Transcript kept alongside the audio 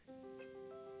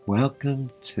Welcome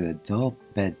to Adult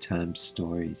Bedtime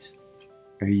Stories.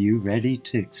 Are you ready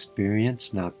to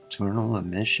experience nocturnal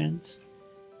emissions?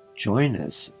 Join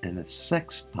us in a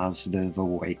sex-positive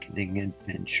awakening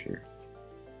adventure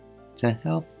to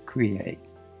help create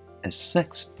a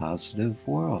sex-positive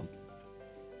world.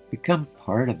 Become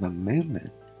part of a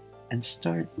movement and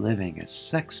start living a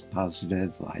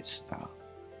sex-positive lifestyle,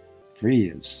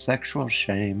 free of sexual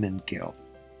shame and guilt.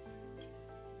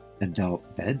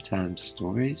 Adult Bedtime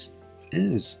Stories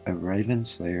is a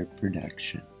Ravenslayer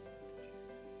production.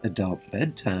 Adult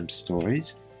Bedtime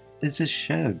Stories is a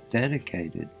show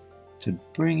dedicated to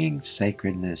bringing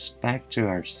sacredness back to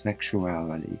our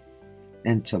sexuality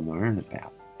and to learn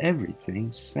about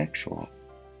everything sexual.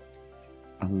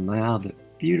 Allow the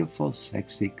beautiful,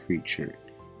 sexy creature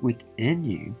within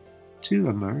you to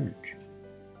emerge.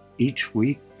 Each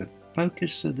week, the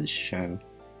focus of the show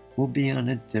will be on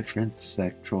a different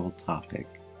sexual topic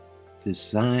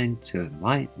designed to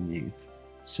enlighten you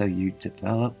so you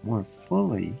develop more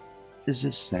fully as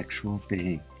a sexual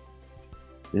being.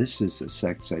 This is a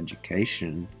sex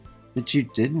education that you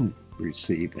didn't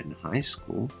receive in high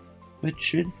school but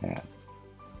should have.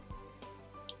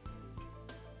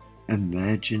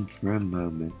 Imagine for a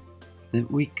moment that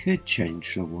we could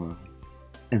change the world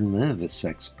and live a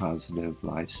sex-positive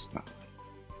lifestyle.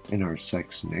 In our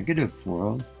sex-negative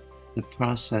world, the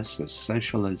process of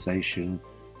socialization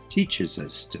teaches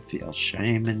us to feel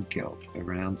shame and guilt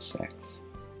around sex.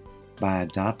 By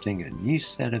adopting a new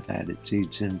set of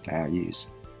attitudes and values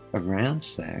around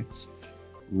sex,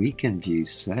 we can view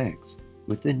sex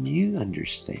with a new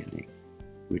understanding,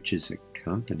 which is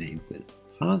accompanied with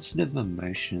positive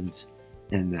emotions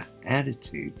and the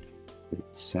attitude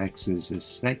that sex is a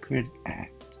sacred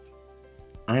act.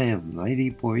 I am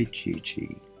Ladyboy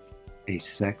Gigi, a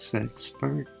sex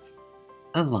expert,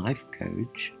 a life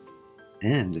coach,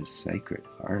 and a sacred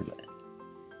harlot.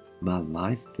 My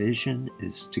life vision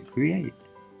is to create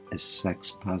a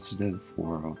sex-positive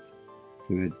world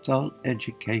through adult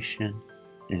education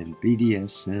and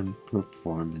BDSM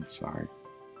performance art.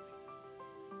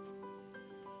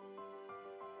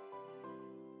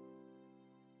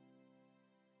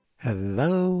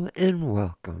 Hello and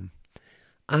welcome.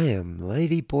 I am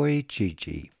Ladyboy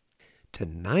Gigi.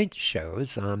 Tonight's show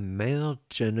is on male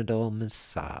genital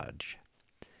massage.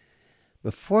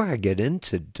 Before I get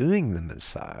into doing the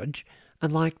massage,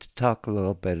 I'd like to talk a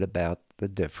little bit about the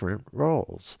different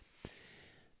roles.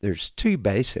 There's two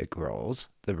basic roles,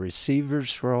 the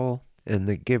receiver's role and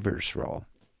the giver's role.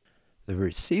 The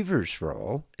receiver's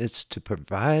role is to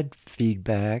provide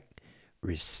feedback,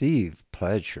 receive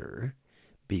pleasure,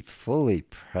 be fully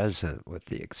present with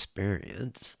the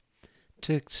experience,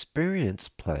 to experience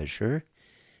pleasure,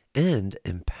 and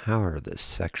empower the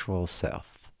sexual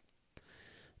self.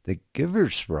 The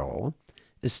giver's role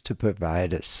is to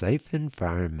provide a safe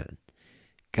environment,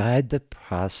 guide the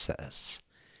process,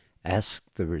 ask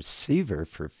the receiver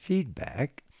for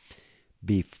feedback,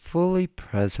 be fully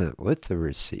present with the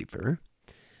receiver,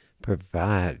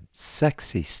 provide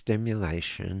sexy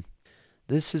stimulation.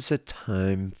 This is a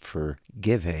time for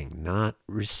giving, not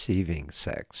receiving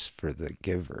sex for the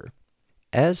giver.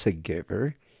 As a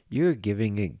giver, you're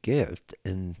giving a gift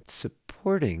and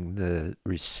supporting the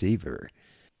receiver.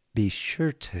 Be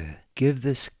sure to give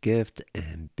this gift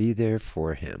and be there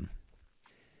for him.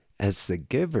 As the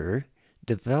giver,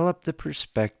 develop the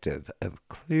perspective of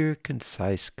clear,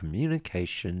 concise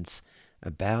communications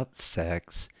about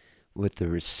sex with the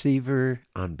receiver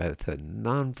on both a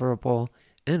nonverbal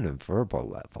and a verbal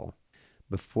level.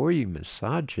 Before you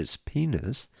massage his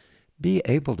penis, be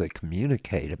able to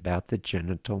communicate about the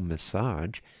genital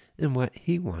massage and what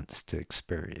he wants to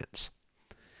experience.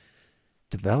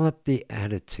 Develop the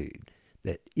attitude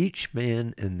that each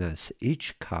man and thus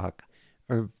each cock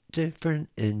are different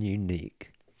and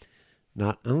unique.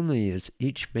 Not only is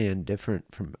each man different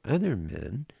from other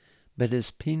men, but his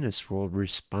penis will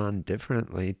respond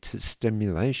differently to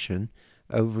stimulation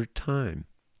over time.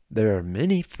 There are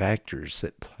many factors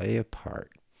that play a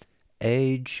part: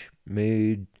 age,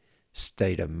 mood,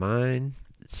 state of mind,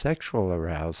 sexual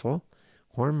arousal,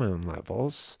 hormone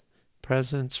levels,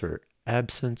 presence or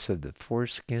absence of the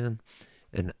foreskin,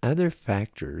 and other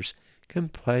factors can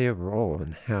play a role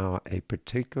in how a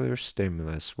particular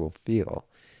stimulus will feel,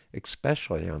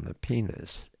 especially on the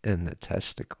penis and the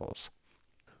testicles.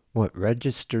 What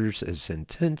registers as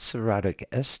intense erotic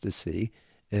ecstasy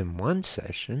in one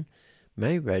session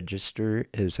may register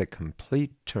as a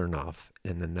complete turnoff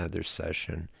in another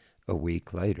session a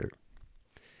week later.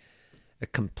 A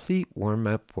complete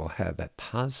warm-up will have a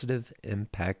positive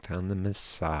impact on the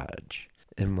massage,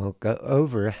 and we'll go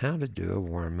over how to do a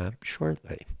warm-up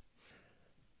shortly.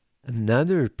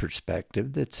 Another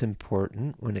perspective that's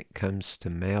important when it comes to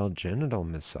male genital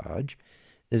massage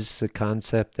is the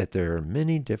concept that there are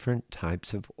many different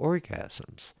types of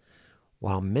orgasms.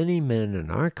 While many men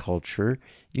in our culture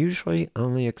usually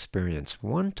only experience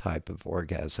one type of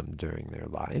orgasm during their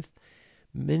life,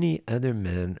 many other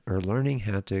men are learning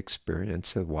how to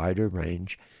experience a wider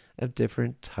range of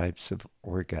different types of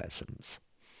orgasms.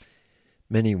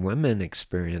 Many women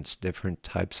experience different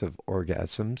types of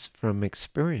orgasms from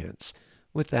experience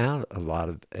without a lot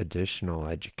of additional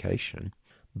education.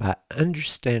 By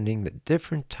understanding the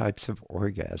different types of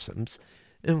orgasms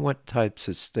and what types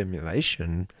of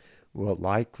stimulation will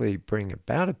likely bring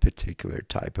about a particular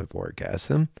type of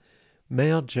orgasm,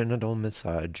 male genital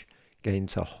massage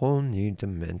gains a whole new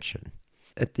dimension.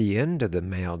 At the end of the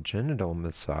male genital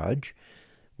massage,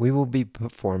 we will be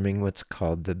performing what's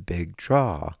called the big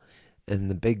draw, and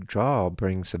the big draw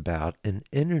brings about an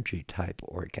energy type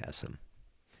orgasm.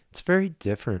 It's very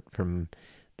different from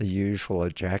the usual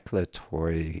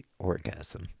ejaculatory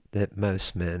orgasm that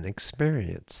most men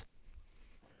experience.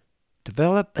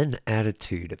 Develop an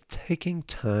attitude of taking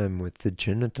time with the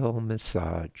genital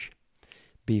massage.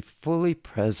 Be fully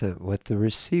present with the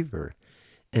receiver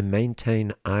and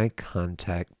maintain eye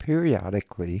contact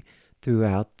periodically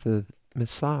throughout the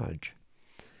massage.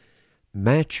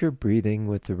 Match your breathing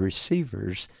with the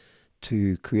receivers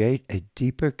to create a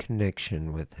deeper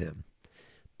connection with him.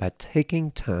 By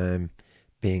taking time,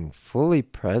 being fully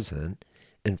present,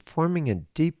 and forming a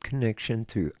deep connection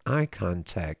through eye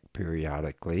contact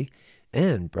periodically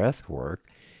and breath work,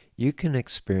 you can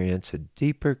experience a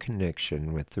deeper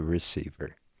connection with the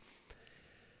receiver.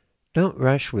 Don't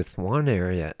rush with one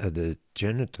area of the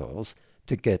genitals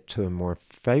to get to a more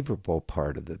favorable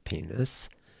part of the penis.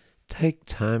 Take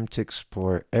time to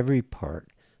explore every part: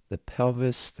 the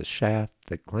pelvis, the shaft,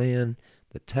 the gland,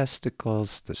 the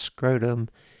testicles, the scrotum,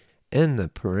 and the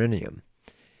perineum.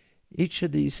 Each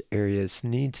of these areas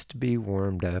needs to be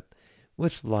warmed up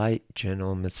with light,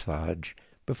 gentle massage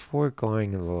before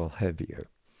going a little heavier.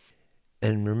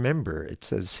 And remember, it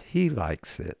says he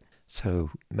likes it,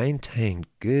 so maintain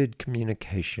good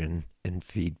communication and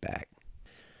feedback.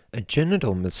 A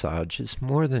genital massage is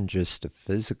more than just a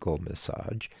physical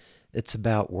massage. It's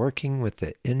about working with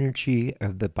the energy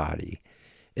of the body.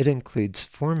 It includes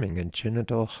forming a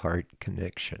genital heart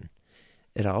connection.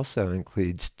 It also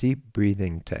includes deep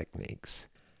breathing techniques.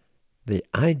 The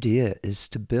idea is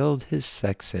to build his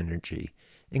sex energy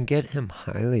and get him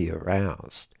highly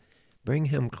aroused. Bring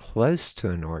him close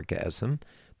to an orgasm,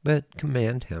 but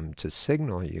command him to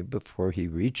signal you before he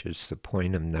reaches the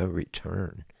point of no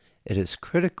return. It is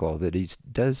critical that he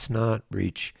does not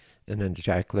reach an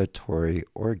ejaculatory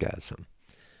orgasm.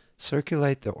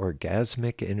 Circulate the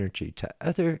orgasmic energy to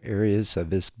other areas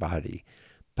of his body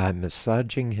by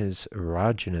massaging his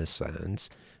erogenous zones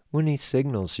when he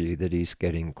signals you that he's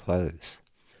getting close.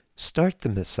 Start the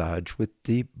massage with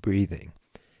deep breathing.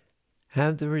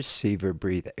 Have the receiver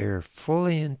breathe air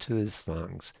fully into his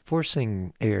lungs,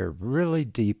 forcing air really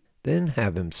deep, then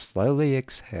have him slowly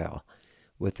exhale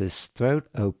with his throat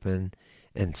open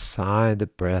and sigh the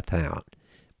breath out.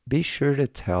 Be sure to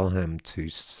tell him to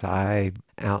sigh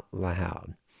out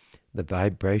loud. The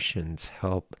vibrations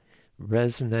help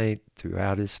resonate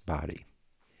throughout his body.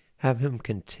 Have him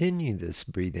continue this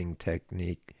breathing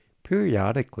technique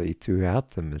periodically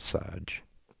throughout the massage.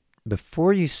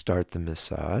 Before you start the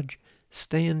massage,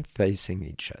 stand facing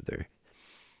each other.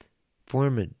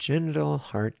 Form a genital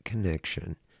heart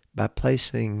connection by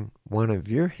placing one of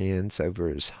your hands over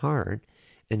his heart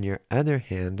and your other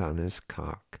hand on his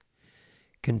cock.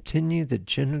 Continue the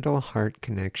genital heart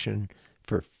connection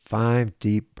for 5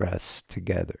 deep breaths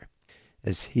together.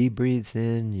 As he breathes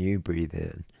in, you breathe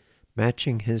in,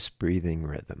 matching his breathing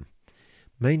rhythm.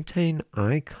 Maintain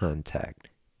eye contact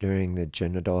during the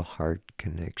genital heart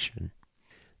connection.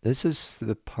 This is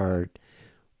the part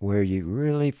where you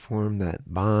really form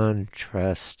that bond,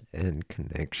 trust, and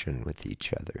connection with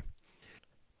each other.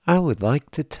 I would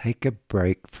like to take a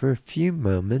break for a few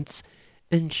moments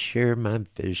and share my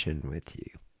vision with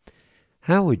you.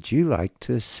 How would you like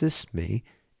to assist me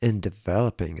in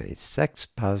developing a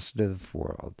sex-positive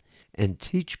world and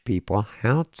teach people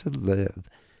how to live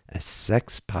a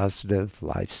sex-positive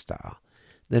lifestyle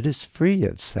that is free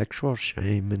of sexual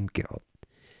shame and guilt?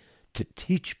 To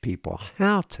teach people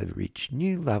how to reach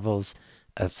new levels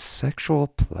of sexual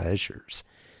pleasures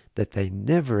that they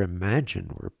never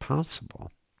imagined were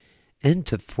possible, and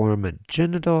to form a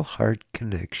genital heart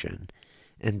connection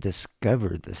and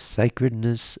discover the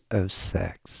sacredness of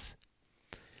sex.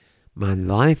 My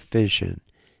life vision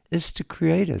is to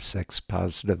create a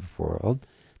sex-positive world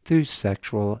through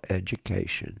sexual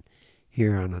education,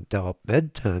 here on Adult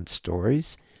Bedtime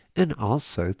Stories and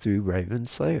also through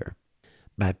Raven's Lair.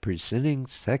 By presenting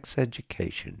sex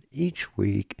education each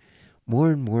week,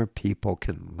 more and more people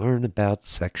can learn about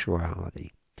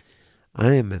sexuality.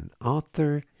 I am an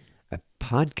author, a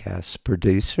podcast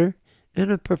producer,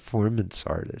 and a performance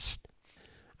artist.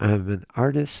 I am an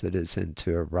artist that is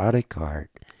into erotic art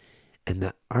and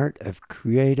the art of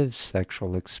creative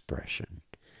sexual expression.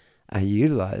 I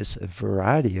utilize a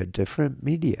variety of different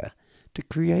media to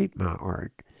create my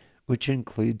art, which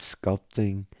includes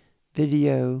sculpting,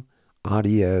 video,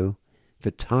 audio,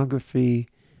 photography,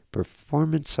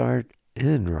 performance art,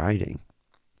 and writing.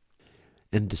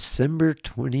 In December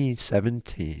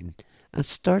 2017, I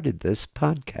started this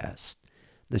podcast.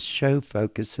 The show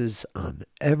focuses on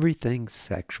everything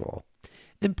sexual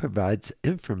and provides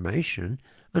information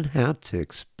on how to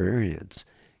experience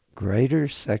greater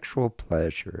sexual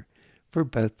pleasure for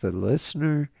both the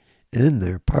listener and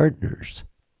their partners.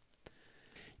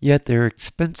 Yet there are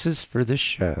expenses for the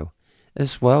show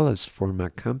as well as for my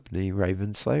company,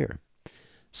 Raven's Lair.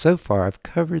 So far I've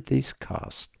covered these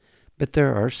costs, but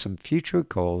there are some future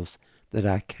goals that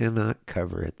I cannot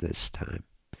cover at this time.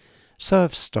 So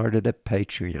I've started a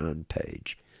Patreon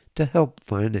page to help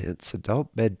finance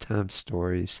Adult Bedtime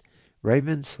Stories,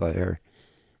 Raven's Lair,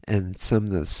 and some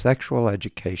of the sexual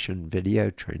education video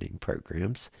training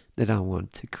programs that I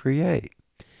want to create,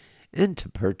 and to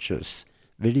purchase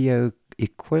video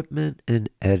equipment and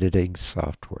editing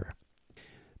software.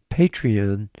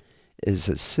 Patreon is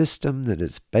a system that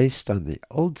is based on the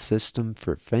old system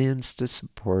for fans to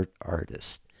support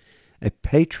artists. A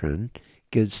patron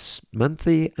gives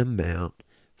monthly amount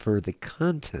for the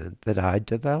content that I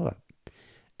develop.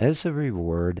 As a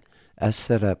reward, I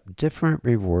set up different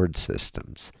reward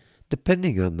systems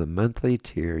depending on the monthly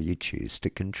tier you choose to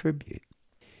contribute.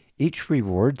 Each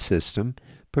reward system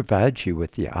provides you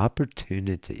with the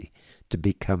opportunity to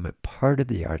become a part of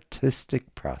the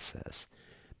artistic process,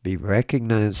 be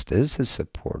recognized as a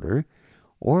supporter,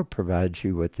 or provide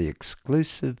you with the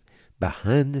exclusive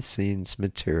behind-the-scenes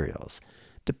materials,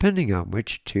 depending on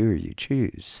which tier you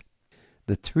choose.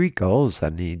 The 3 goals I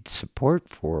need support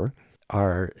for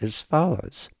are as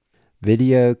follows: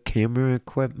 video camera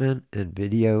equipment and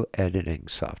video editing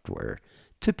software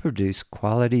to produce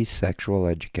quality sexual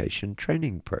education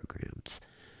training programs.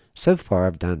 So far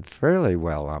I've done fairly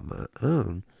well on my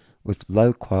own with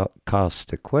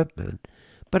low-cost equipment,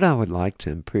 but I would like to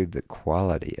improve the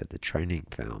quality of the training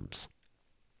films.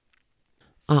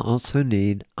 I also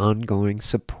need ongoing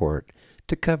support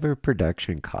to cover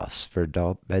production costs for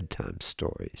Adult Bedtime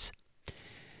Stories.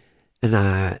 And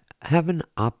I have an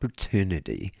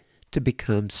opportunity to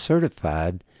become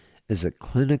certified as a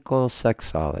clinical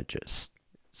sexologist.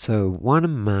 So one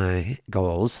of my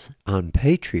goals on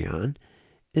Patreon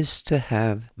is to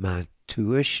have my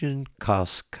tuition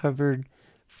costs covered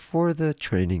for the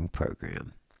training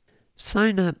program.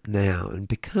 Sign up now and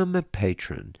become a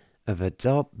patron of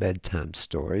Adult Bedtime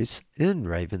Stories in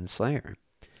Raven's Lair.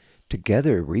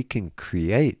 Together we can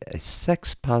create a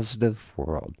sex-positive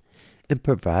world and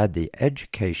provide the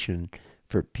education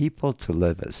for people to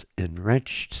live an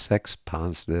enriched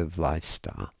sex-positive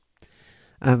lifestyle.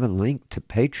 I have a link to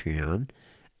Patreon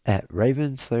at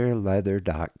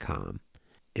ravenslairleather.com.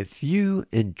 If you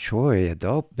enjoy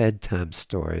Adult Bedtime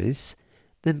Stories,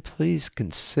 then please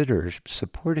consider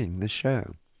supporting the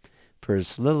show. For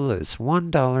as little as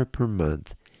 $1 per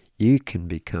month, you can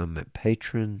become a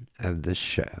patron of the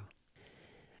show.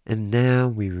 And now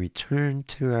we return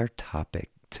to our topic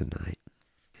tonight.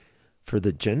 For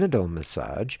the genital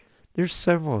massage, there's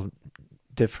several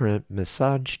different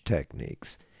massage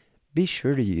techniques. Be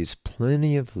sure to use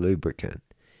plenty of lubricant.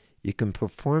 You can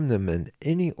perform them in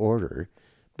any order,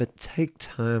 but take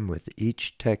time with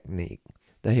each technique.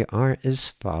 They are as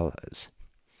follows.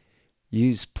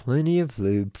 Use plenty of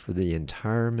lube for the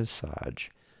entire massage.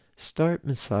 Start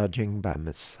massaging by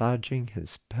massaging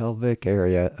his pelvic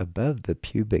area above the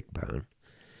pubic bone.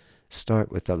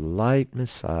 Start with a light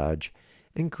massage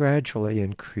and gradually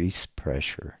increase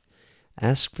pressure.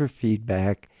 Ask for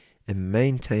feedback and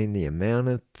maintain the amount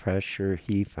of pressure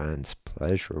he finds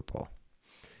pleasurable.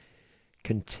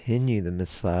 Continue the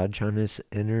massage on his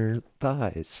inner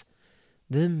thighs.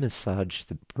 Then massage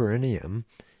the perineum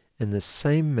in the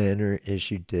same manner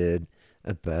as you did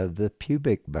above the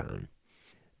pubic bone.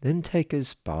 Then take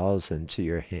his balls into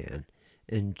your hand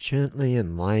and gently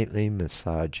and lightly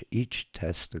massage each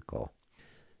testicle.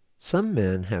 Some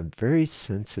men have very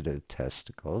sensitive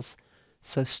testicles,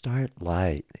 so start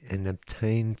light and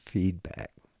obtain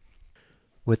feedback.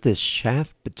 With the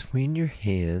shaft between your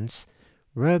hands,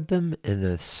 rub them in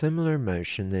a similar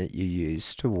motion that you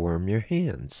use to warm your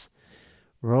hands.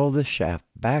 Roll the shaft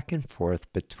back and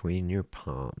forth between your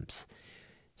palms.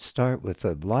 Start with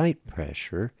a light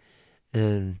pressure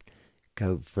and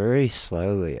go very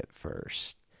slowly at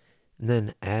first. And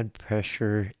then add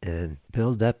pressure and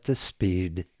build up the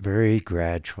speed very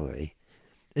gradually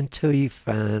until you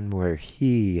find where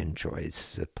he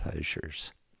enjoys the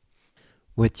pleasures.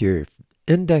 With your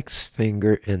index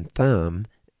finger and thumb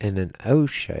in an O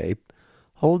shape,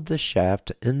 hold the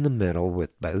shaft in the middle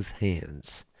with both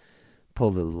hands.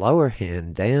 Pull the lower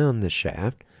hand down the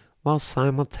shaft while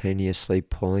simultaneously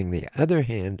pulling the other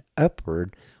hand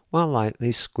upward while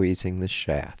lightly squeezing the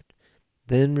shaft.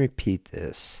 Then repeat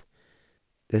this.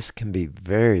 This can be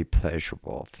very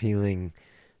pleasurable, feeling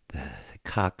the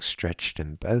cock stretched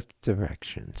in both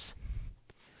directions.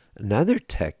 Another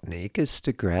technique is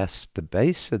to grasp the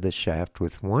base of the shaft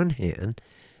with one hand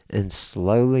and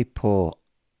slowly pull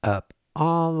up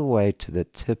all the way to the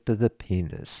tip of the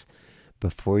penis.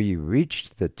 Before you reach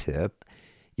the tip,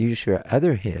 use your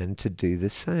other hand to do the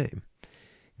same.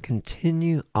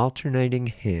 Continue alternating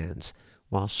hands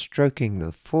while stroking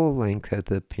the full length of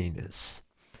the penis.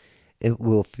 It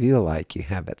will feel like you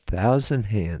have 1,000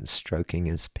 hands stroking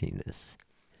his penis.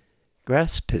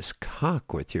 Grasp his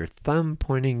cock with your thumb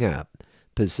pointing up,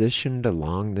 positioned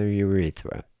along the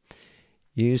urethra.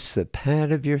 Use the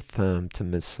pad of your thumb to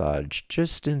massage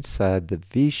just inside the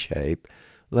V shape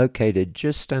located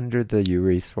just under the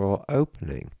urethral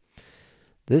opening.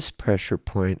 This pressure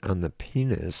point on the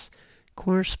penis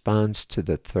corresponds to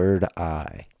the third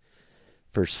eye.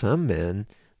 For some men,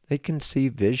 they can see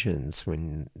visions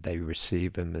when they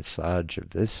receive a massage of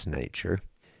this nature.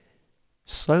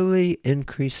 Slowly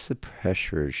increase the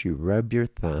pressure as you rub your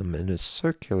thumb in a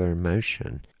circular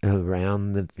motion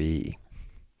around the V.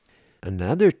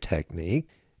 Another technique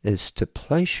is to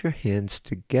place your hands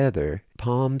together,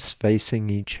 palms facing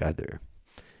each other.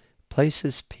 Place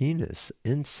his penis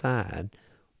inside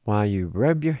while you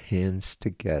rub your hands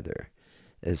together.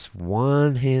 As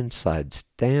one hand slides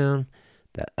down,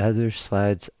 the other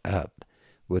slides up,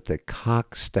 with the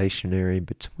cock stationary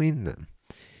between them.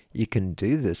 You can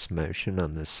do this motion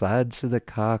on the sides of the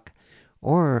cock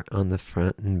or on the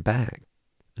front and back.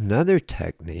 Another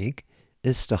technique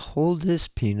is to hold his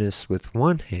penis with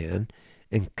one hand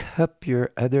and cup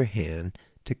your other hand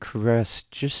to caress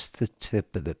just the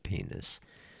tip of the penis.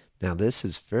 Now this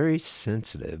is very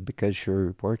sensitive because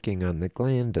you're working on the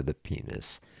gland of the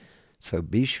penis. So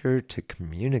be sure to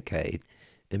communicate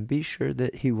and be sure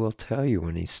that he will tell you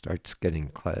when he starts getting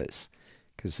close,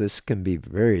 because this can be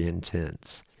very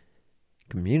intense.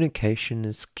 Communication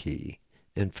is key,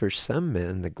 and for some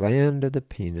men, the gland of the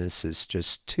penis is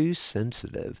just too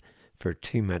sensitive for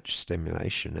too much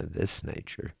stimulation of this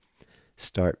nature.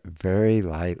 Start very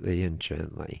lightly and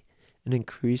gently, and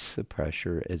increase the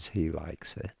pressure as he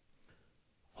likes it.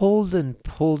 Hold and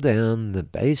pull down the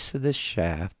base of the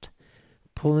shaft,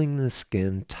 pulling the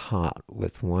skin taut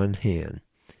with one hand.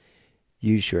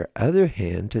 Use your other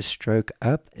hand to stroke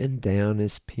up and down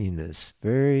his penis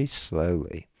very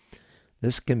slowly.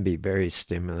 This can be very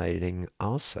stimulating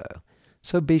also,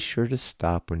 so be sure to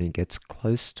stop when he gets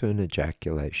close to an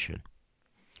ejaculation.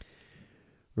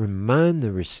 Remind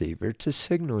the receiver to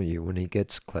signal you when he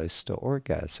gets close to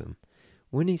orgasm.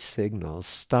 When he signals,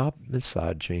 stop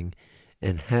massaging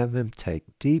and have him take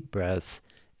deep breaths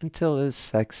until his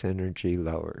sex energy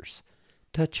lowers.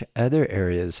 Touch other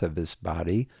areas of his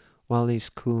body while he's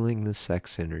cooling the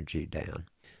sex energy down.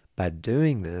 By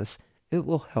doing this, it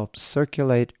will help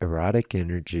circulate erotic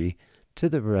energy to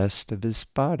the rest of his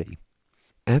body.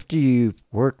 After you've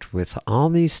worked with all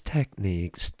these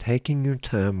techniques, taking your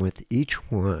time with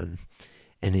each one,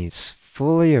 and he's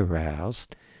fully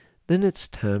aroused, then it's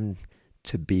time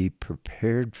to be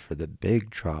prepared for the big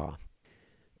draw.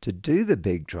 To do the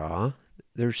big draw,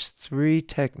 there's 3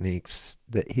 techniques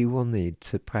that he will need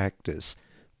to practice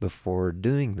before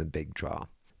doing the big draw.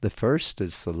 The first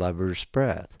is the lover's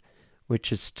breath,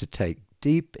 which is to take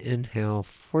deep inhale,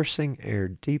 forcing air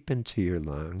deep into your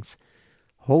lungs.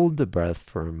 Hold the breath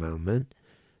for a moment,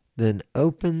 then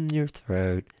open your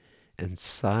throat and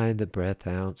sigh the breath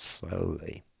out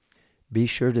slowly. Be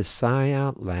sure to sigh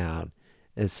out loud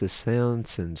as the sound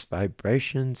sends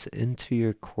vibrations into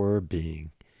your core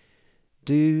being.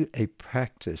 Do a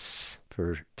practice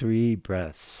for 3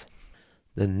 breaths.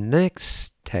 The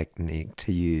next technique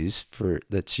to use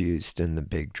that's used in the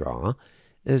big draw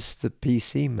is the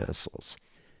PC muscles.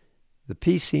 The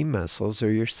PC muscles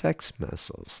are your sex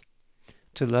muscles.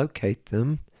 To locate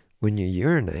them, when you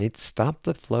urinate, stop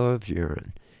the flow of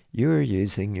urine. You are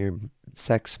using your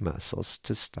sex muscles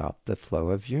to stop the flow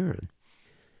of urine.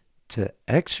 To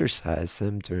exercise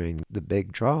them during the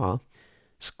big draw,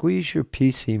 Squeeze your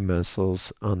PC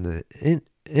muscles on the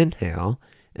inhale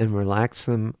and relax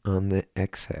them on the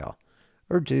exhale,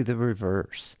 or do the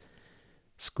reverse.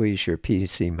 Squeeze your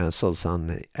PC muscles on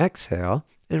the exhale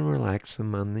and relax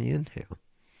them on the inhale.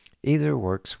 Either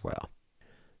works well.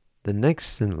 The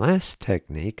next and last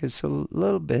technique is a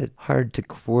little bit hard to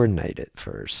coordinate at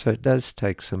first, so it does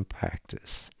take some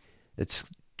practice. It's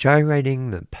gyrating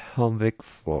the pelvic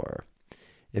floor.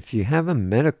 If you have a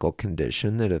medical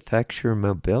condition that affects your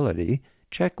mobility,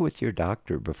 check with your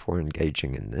doctor before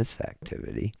engaging in this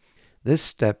activity. This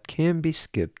step can be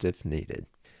skipped if needed.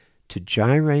 To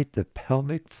gyrate the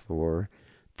pelvic floor,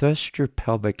 thrust your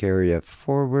pelvic area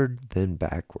forward, then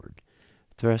backward.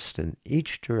 Thrust in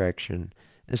each direction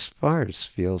as far as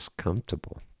feels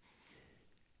comfortable.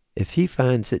 If he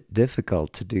finds it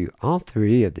difficult to do all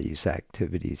three of these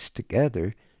activities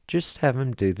together, just have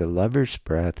him do the lover's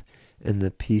breath and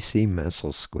the PC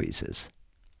muscle squeezes.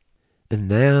 And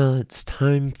now it's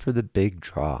time for the big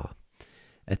draw.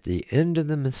 At the end of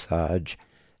the massage,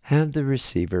 have the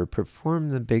receiver perform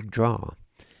the big draw.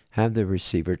 Have the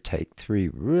receiver take 3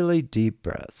 really deep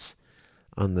breaths.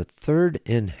 On the third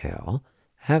inhale,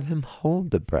 have him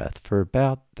hold the breath for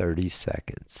about 30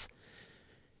 seconds.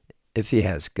 If he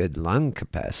has good lung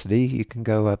capacity, you can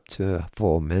go up to a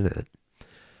full minute.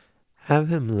 Have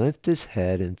him lift his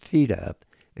head and feet up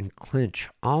and clench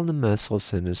all the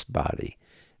muscles in his body,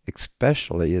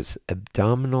 especially his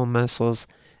abdominal muscles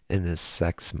and his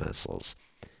sex muscles,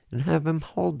 and have him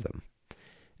hold them.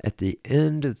 At the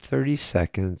end of 30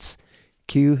 seconds,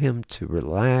 cue him to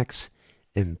relax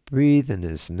and breathe in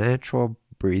his natural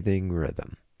breathing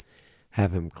rhythm.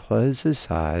 Have him close his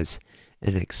eyes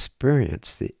and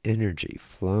experience the energy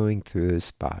flowing through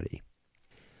his body.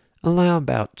 Allow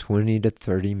about 20 to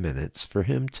 30 minutes for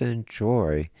him to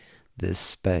enjoy this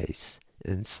space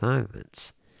in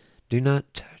silence. Do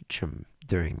not touch him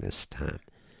during this time.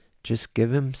 Just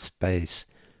give him space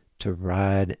to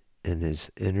ride in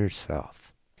his inner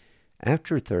self.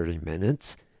 After 30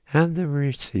 minutes, have the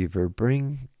receiver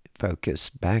bring focus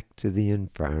back to the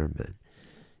environment.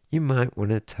 You might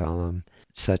want to tell him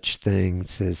such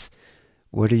things as,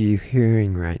 what are you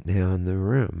hearing right now in the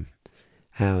room?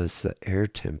 How is the air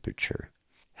temperature?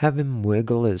 Have him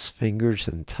wiggle his fingers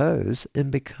and toes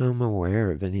and become aware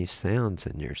of any sounds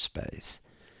in your space.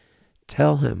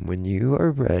 Tell him when you are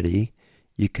ready,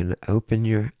 you can open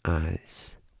your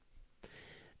eyes.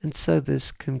 And so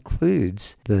this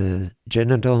concludes the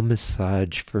genital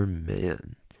massage for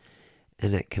men.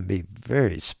 And it can be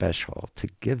very special to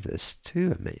give this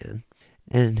to a man.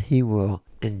 And he will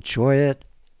enjoy it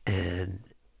and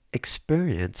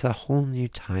experience a whole new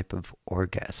type of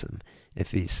orgasm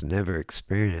if he's never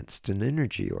experienced an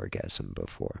energy orgasm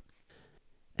before.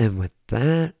 And with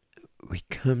that, we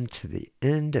come to the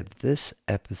end of this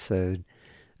episode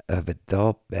of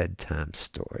Adult Bedtime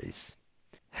Stories.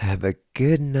 Have a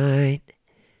good night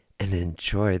and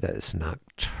enjoy those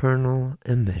nocturnal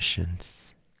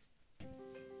emissions.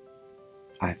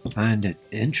 I find it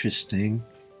interesting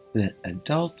that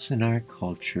adults in our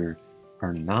culture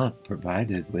are not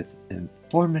provided with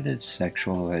informative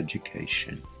sexual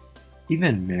education.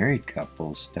 Even married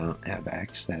couples don't have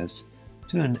access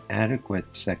to an adequate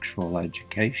sexual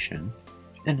education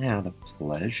and how to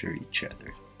pleasure each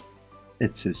other.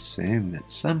 It's assumed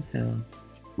that somehow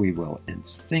we will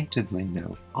instinctively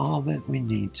know all that we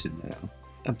need to know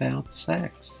about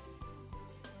sex.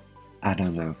 I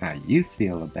don't know how you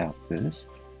feel about this,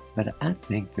 but I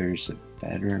think there's a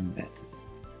better method.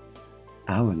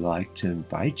 I would like to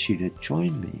invite you to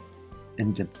join me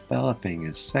in developing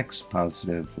a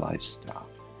sex-positive lifestyle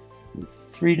with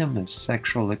freedom of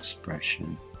sexual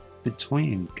expression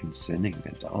between consenting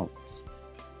adults.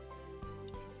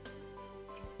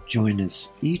 Join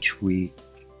us each week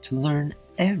to learn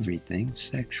everything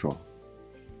sexual.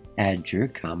 Add your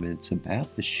comments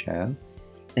about the show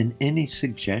and any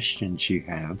suggestions you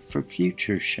have for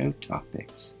future show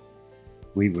topics.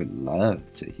 We would love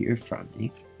to hear from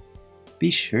you. Be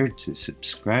sure to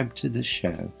subscribe to the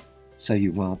show so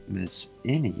you won't miss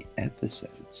any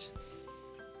episodes.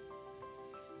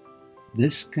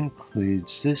 This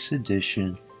concludes this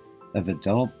edition of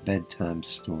Adult Bedtime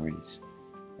Stories.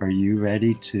 Are you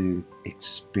ready to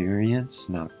experience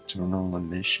nocturnal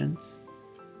emissions?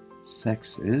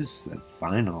 Sex is the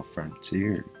final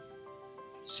frontier,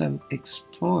 so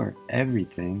explore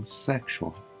everything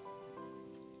sexual.